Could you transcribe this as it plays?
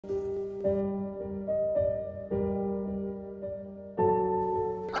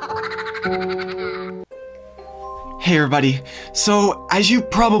Hey everybody, so as you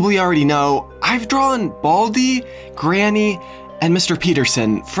probably already know, I've drawn Baldy, Granny, and Mr.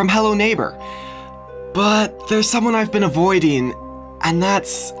 Peterson from Hello Neighbor. But there's someone I've been avoiding, and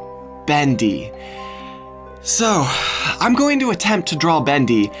that's Bendy. So, I'm going to attempt to draw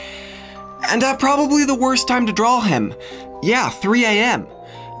Bendy, and at probably the worst time to draw him. Yeah, 3 AM.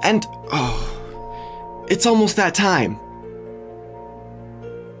 And, oh, it's almost that time.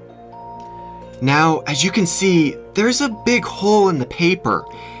 Now, as you can see, there's a big hole in the paper,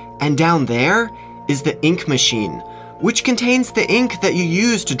 and down there is the ink machine, which contains the ink that you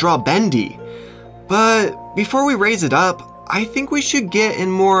use to draw Bendy. But before we raise it up, I think we should get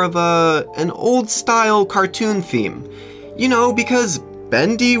in more of an old-style cartoon theme. You know, because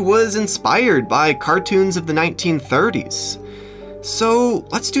Bendy was inspired by cartoons of the 1930s. So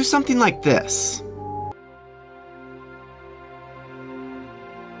let's do something like this.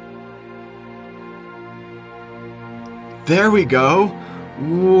 There we go.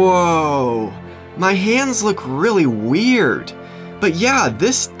 Whoa. My hands look really weird. But yeah,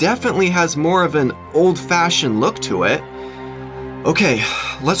 this definitely has more of an old-fashioned look to it. Okay,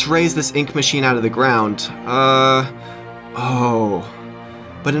 let's raise this ink machine out of the ground. Oh.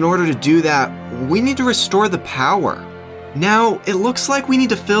 But in order to do that, we need to restore the power. Now, it looks like we need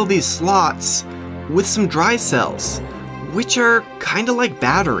to fill these slots with some dry cells, which are kinda like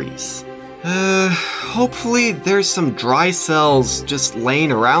batteries. Hopefully there's some dry cells just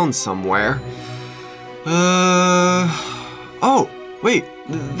laying around somewhere. Oh, wait,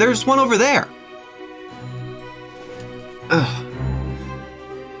 there's one over there.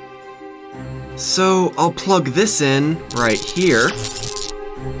 So I'll plug this in right here.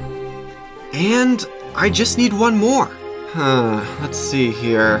 And I just need one more. Let's see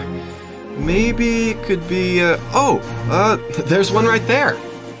here. Maybe it could be, there's one right there.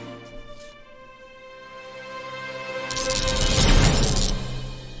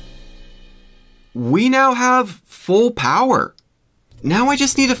 We now have full power. Now I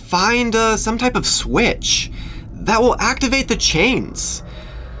just need to find some type of switch that will activate the chains.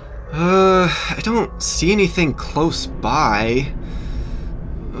 I don't see anything close by.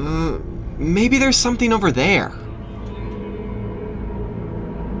 Maybe there's something over there.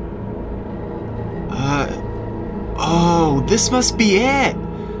 Oh, this must be it.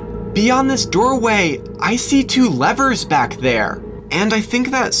 Beyond this doorway, I see 2 levers back there. And I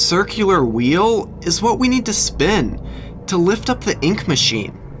think that circular wheel is what we need to spin to lift up the ink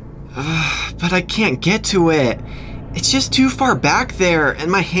machine. But I can't get to it. It's just too far back there, and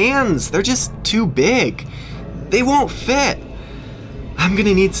my hands, they're just too big. They won't fit. I'm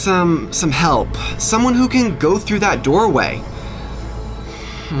gonna need some help. Someone who can go through that doorway.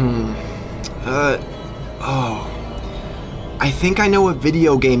 I think I know a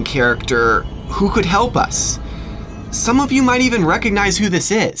video game character who could help us. Some of you might even recognize who this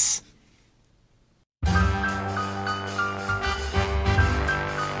is.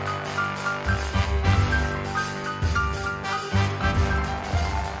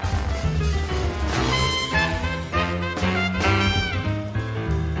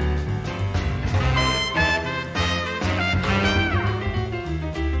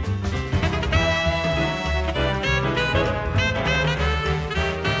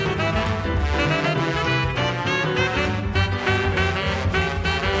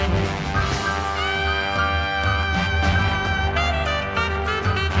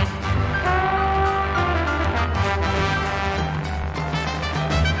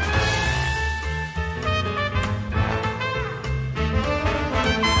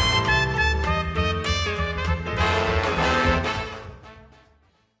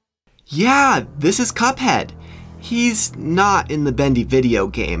 Yeah, this is Cuphead. He's not in the Bendy video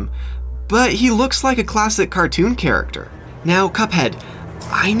game, but he looks like a classic cartoon character. Now, Cuphead,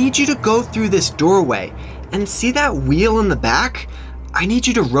 I need you to go through this doorway, and see that wheel in the back? I need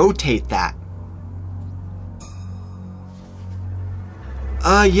you to rotate that.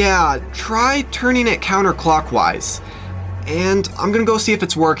 Yeah, try turning it counterclockwise, and I'm gonna go see if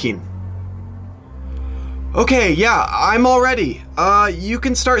it's working. Okay, yeah, I'm all ready. You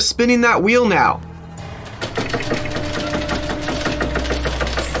can start spinning that wheel now.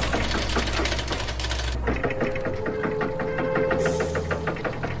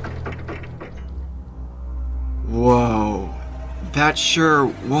 Whoa, that's sure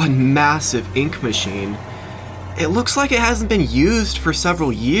one massive ink machine. It looks like it hasn't been used for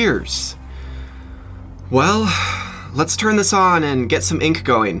several years. Well, let's turn this on and get some ink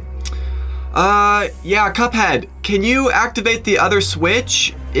going. Yeah, Cuphead, can you activate the other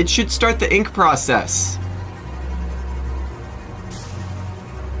switch? It should start the ink process.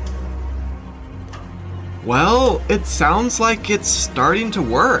 Well, it sounds like it's starting to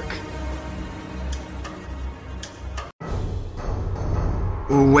work.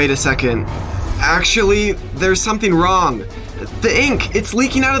 Wait a second. Actually, there's something wrong. The ink, it's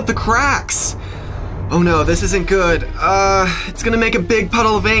leaking out of the cracks. Oh no, this isn't good. It's gonna make a big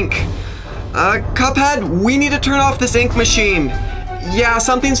puddle of ink. Cuphead, we need to turn off this ink machine. Yeah,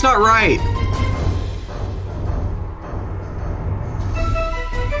 something's not right.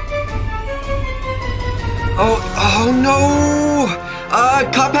 Oh no!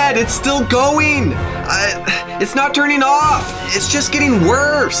 Cuphead, it's still going! It's not turning off! It's just getting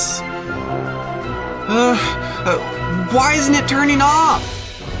worse! Why isn't it turning off?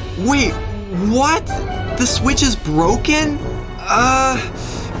 Wait, what? The switch is broken?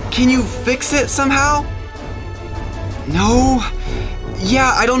 Can you fix it somehow? No?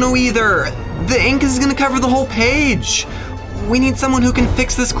 Yeah, I don't know either. The ink is gonna cover the whole page. We need someone who can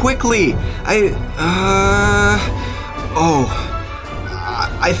fix this quickly.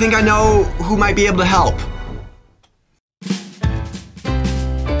 I think I know who might be able to help.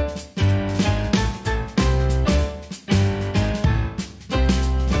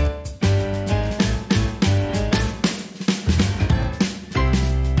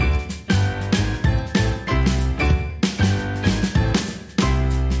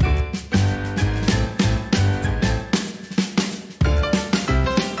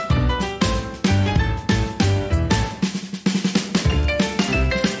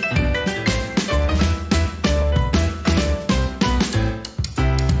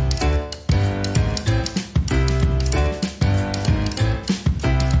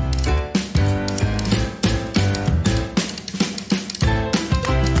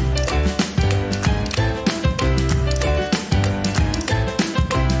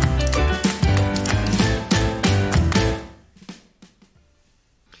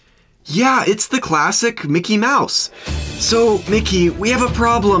 Yeah, it's the classic Mickey Mouse. So, Mickey, we have a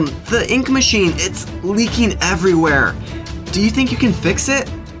problem. The ink machine, it's leaking everywhere. Do you think you can fix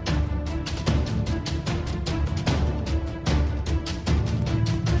it?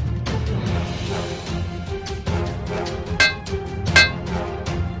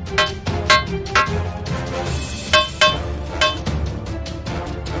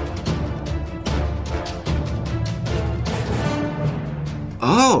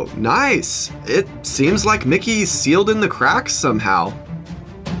 Oh, nice! It seems like Mickey sealed in the cracks somehow.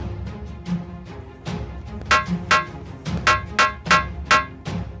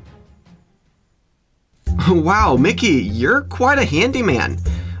 Wow, Mickey, you're quite a handyman.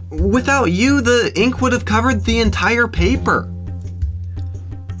 Without you, the ink would have covered the entire paper.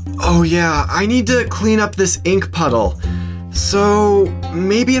 Oh yeah, I need to clean up this ink puddle. So,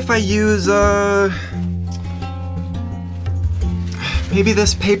 maybe if I use, maybe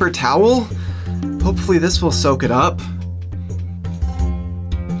this paper towel? Hopefully this will soak it up.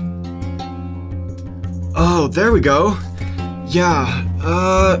 Oh, there we go. Yeah,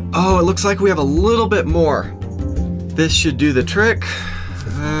 oh, it looks like we have a little bit more. This should do the trick.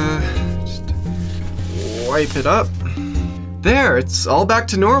 Just wipe it up. There, it's all back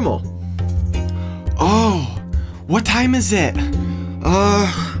to normal. Oh, what time is it?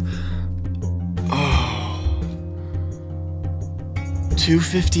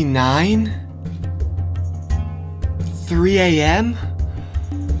 2:59? 3 a.m.?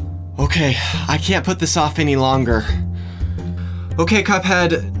 Okay, I can't put this off any longer. Okay,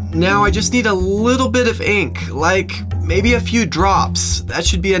 Cuphead, now I just need a little bit of ink, like maybe a few drops. That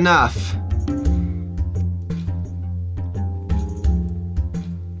should be enough.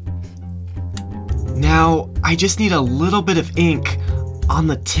 Now, I just need a little bit of ink on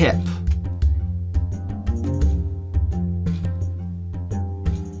the tip.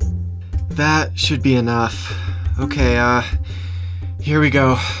 That should be enough. Okay, here we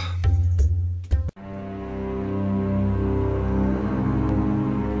go.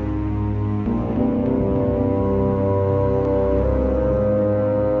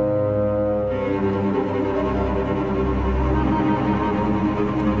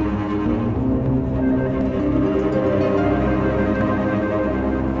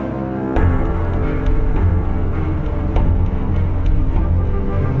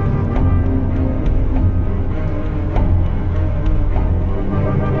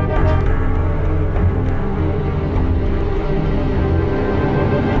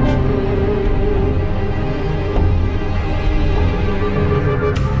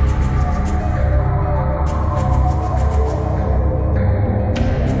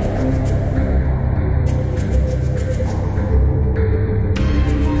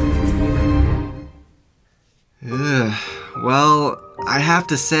 Well, I have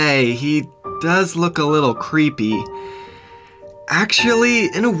to say, he does look a little creepy. Actually,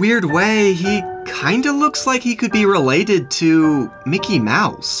 in a weird way, he kinda looks like he could be related to Mickey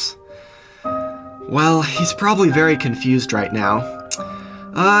Mouse. Well, he's probably very confused right now.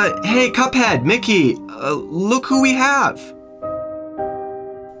 Hey, Cuphead, Mickey, look who we have.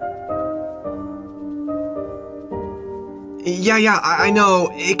 Yeah, I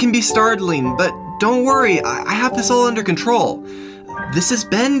know, it can be startling, but don't worry, I have this all under control. This is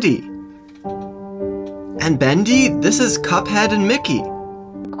Bendy. And Bendy, this is Cuphead and Mickey.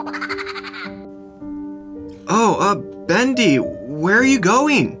 Oh, Bendy, where are you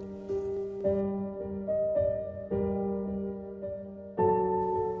going?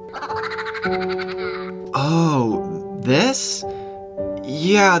 Oh, this?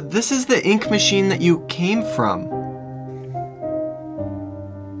 Yeah, this is the ink machine that you came from.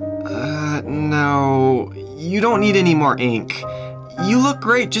 No, you don't need any more ink. You look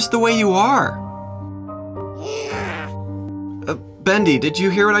great just the way you are. Bendy, did you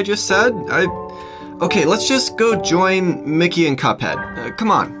hear what I just said? Okay, let's just go join Mickey and Cuphead.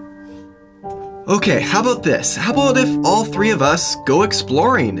 Come on. Okay, how about this? How about if all three of us go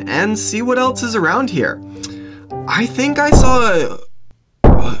exploring and see what else is around here? I think I saw a...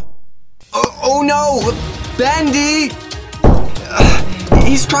 oh no! Bendy!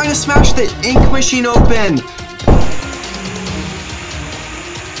 He's trying to smash the ink machine open!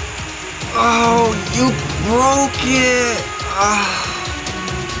 Oh, you broke it!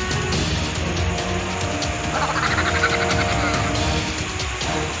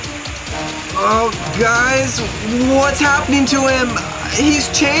 Oh, guys, what's happening to him? He's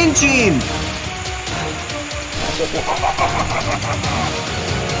changing!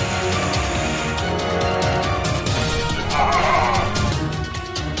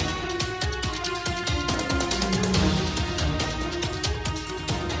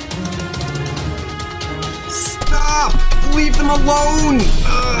 Stop! Leave them alone!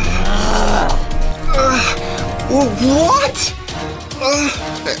 What?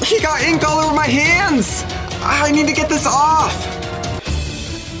 He got ink all over my hands! I need to get this off!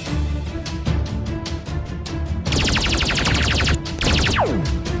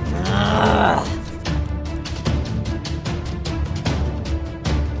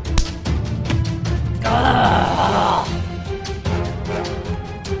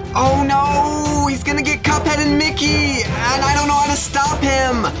 Oh no! He's gonna get Cuphead and Mickey! And I don't know how to stop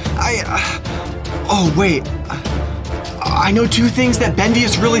him! Oh wait. I know two things that Bendy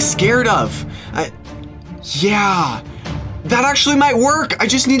is really scared of. Yeah. That actually might work! I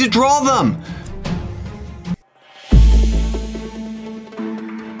just need to draw them!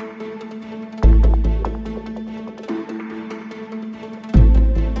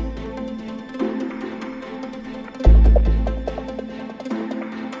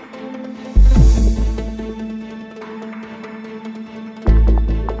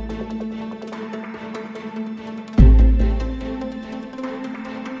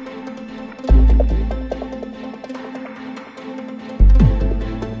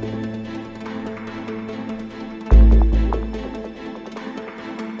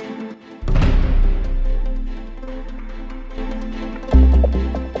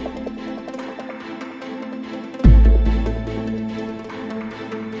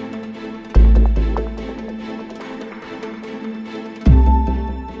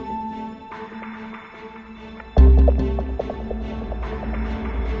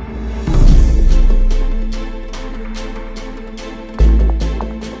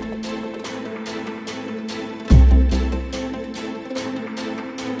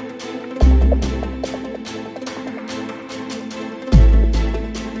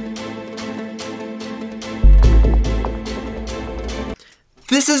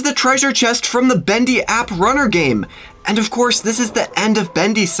 This is the treasure chest from the Bendy app runner game. And of course, this is the end of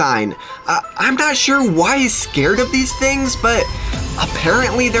Bendy sign. I'm not sure why he's scared of these things, but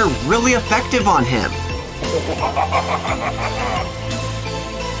apparently they're really effective on him.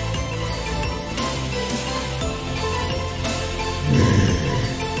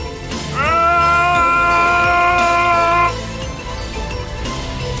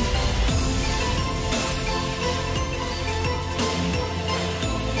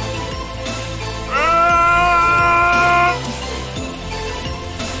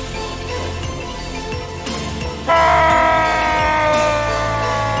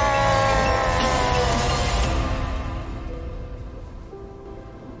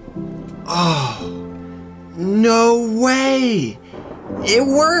 No way! It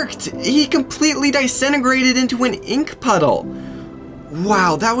worked! He completely disintegrated into an ink puddle.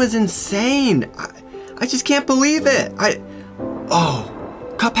 Wow, that was insane! I just can't believe it! Oh,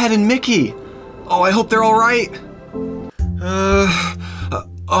 Cuphead and Mickey! Oh, I hope they're all right.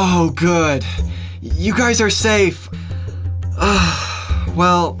 Oh, good. You guys are safe.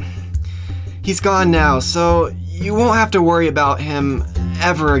 Well, he's gone now, so you won't have to worry about him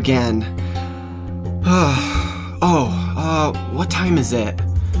ever again. What time is it?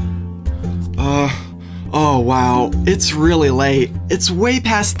 Oh wow, it's really late. It's way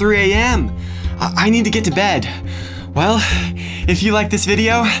past 3 a.m. I need to get to bed. Well, if you like this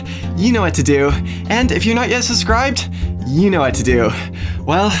video, you know what to do. And if you're not yet subscribed, you know what to do.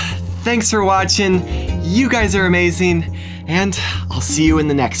 Well, thanks for watching. You guys are amazing, and I'll see you in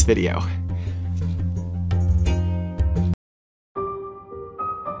the next video.